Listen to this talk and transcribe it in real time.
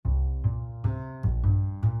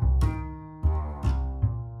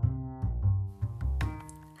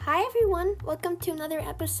Hi everyone, welcome to another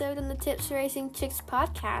episode on the Tips for Raising Chicks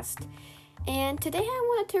podcast. And today I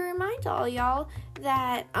wanted to remind all y'all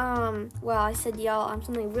that, I said y'all, I'm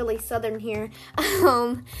something really southern here.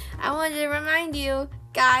 I wanted to remind you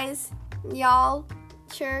guys, y'all,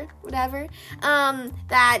 sure, whatever,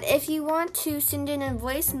 that if you want to send in a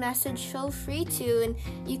voice message, feel free to, and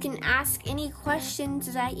you can ask any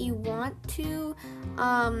questions that you want to,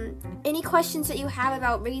 any questions that you have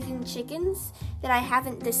about raising chickens that I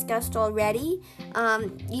haven't discussed already.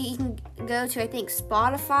 You can go to, I think,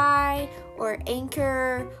 Spotify or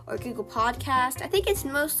Anchor or Google Podcast. I think it's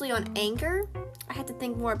mostly on Anchor. I have to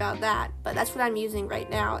think more about that, but that's what I'm using right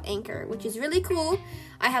now, Anchor, which is really cool.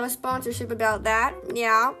 I have a sponsorship about that.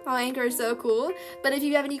 Yeah, Anchor is so cool. But if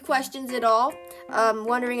you have any questions at all,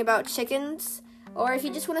 wondering about chickens, or if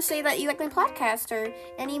you just want to say that you like my podcast, or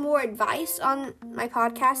any more advice on my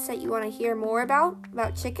podcast that you want to hear more about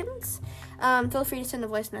chickens, feel free to send a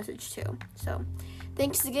voice message too. So,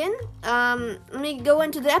 thanks again. Let me go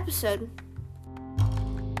into the episode.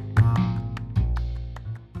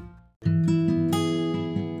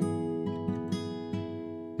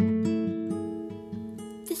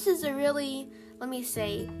 This is a really,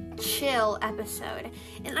 chill episode.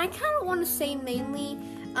 And I kind of want to say mainly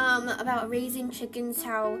about raising chickens,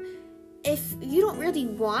 how if you don't really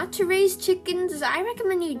want to raise chickens, I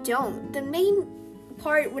recommend you don't. The main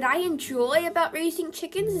part, what I enjoy about raising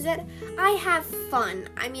chickens is that I have fun.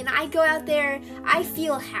 I mean, I go out there, I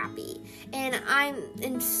feel happy, and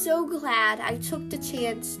I'm so glad I took the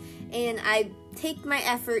chance and I take my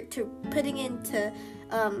effort to putting into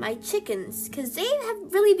my chickens, because they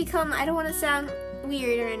have really become, I don't want to sound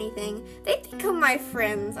weird or anything, they've become my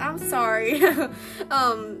friends. I'm sorry. They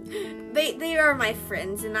are my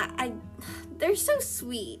friends, and I they're so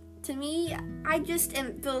sweet to me. I just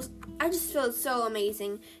feel so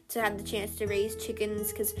amazing to have the chance to raise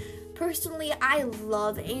chickens, because personally I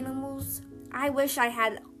love animals. I wish I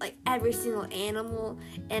had every single animal,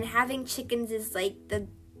 and having chickens is the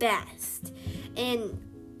best. And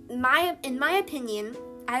in my opinion,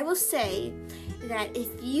 I will say that if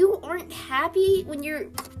you aren't happy when you're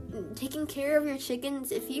taking care of your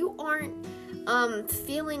chickens, if you aren't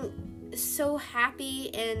feeling so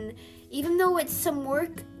happy, and even though it's some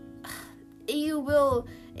work, it will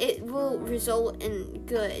result in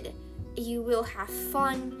good. You will have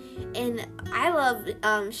fun, and I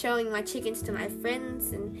love showing my chickens to my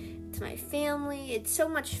friends and to my family. It's so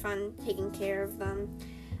much fun taking care of them.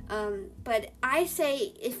 But I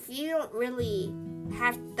say, if you don't really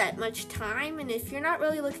have that much time, and if you're not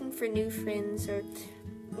really looking for new friends, or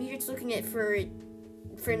you're just looking at for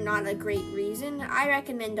not a great reason, I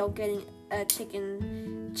recommend don't getting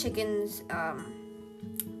chickens.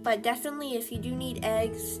 But definitely, if you do need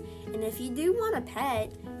eggs, and if you do want a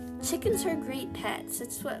pet, chickens are great pets.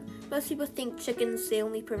 That's what most people think. Chickens, they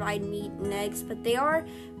only provide meat and eggs, but they are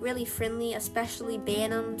really friendly, especially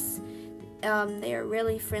bantams. They are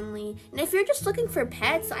really friendly. And if you're just looking for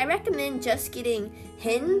pets, I recommend just getting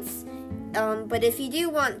hens. But if you do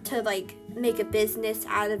want to make a business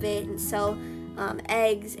out of it and sell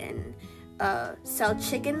eggs and sell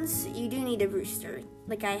chickens, you do need a rooster.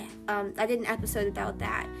 I did an episode about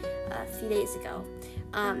that a few days ago.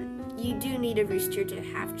 You do need a rooster to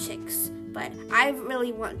have chicks. But I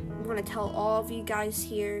really want to tell all of you guys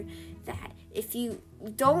here that if you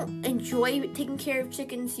don't enjoy taking care of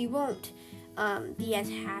chickens, you won't be as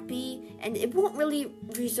happy, and it won't really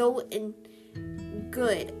result in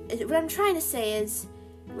good. What I'm trying to say is,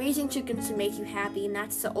 raising chickens to make you happy, and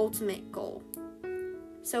that's the ultimate goal.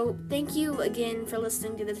 So thank you again for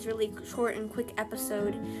listening to this really short and quick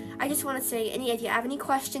episode. I just want to say, if you have any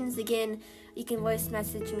questions, again, you can voice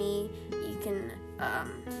message me, you can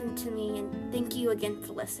send to me, and thank you again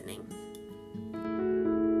for listening.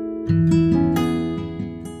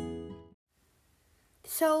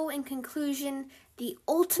 So, in conclusion, the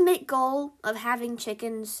ultimate goal of having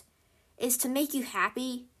chickens is to make you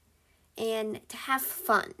happy and to have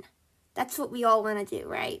fun. That's what we all want to do,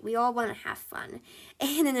 right? We all want to have fun.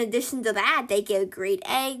 And in addition to that, they give great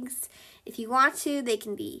eggs. If you want to, they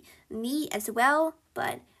can be meat as well.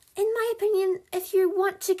 But in my opinion, if you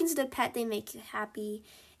want chickens as a pet, they make you happy.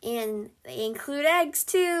 And they include eggs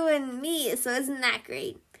too, and meat, so isn't that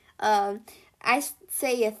great? I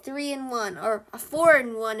say a 3-in-1 or a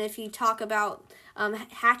 4-in-1 if you talk about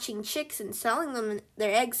hatching chicks and selling them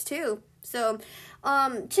their eggs too. So,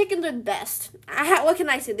 chickens are the best. What can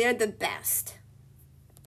I say? They're the best.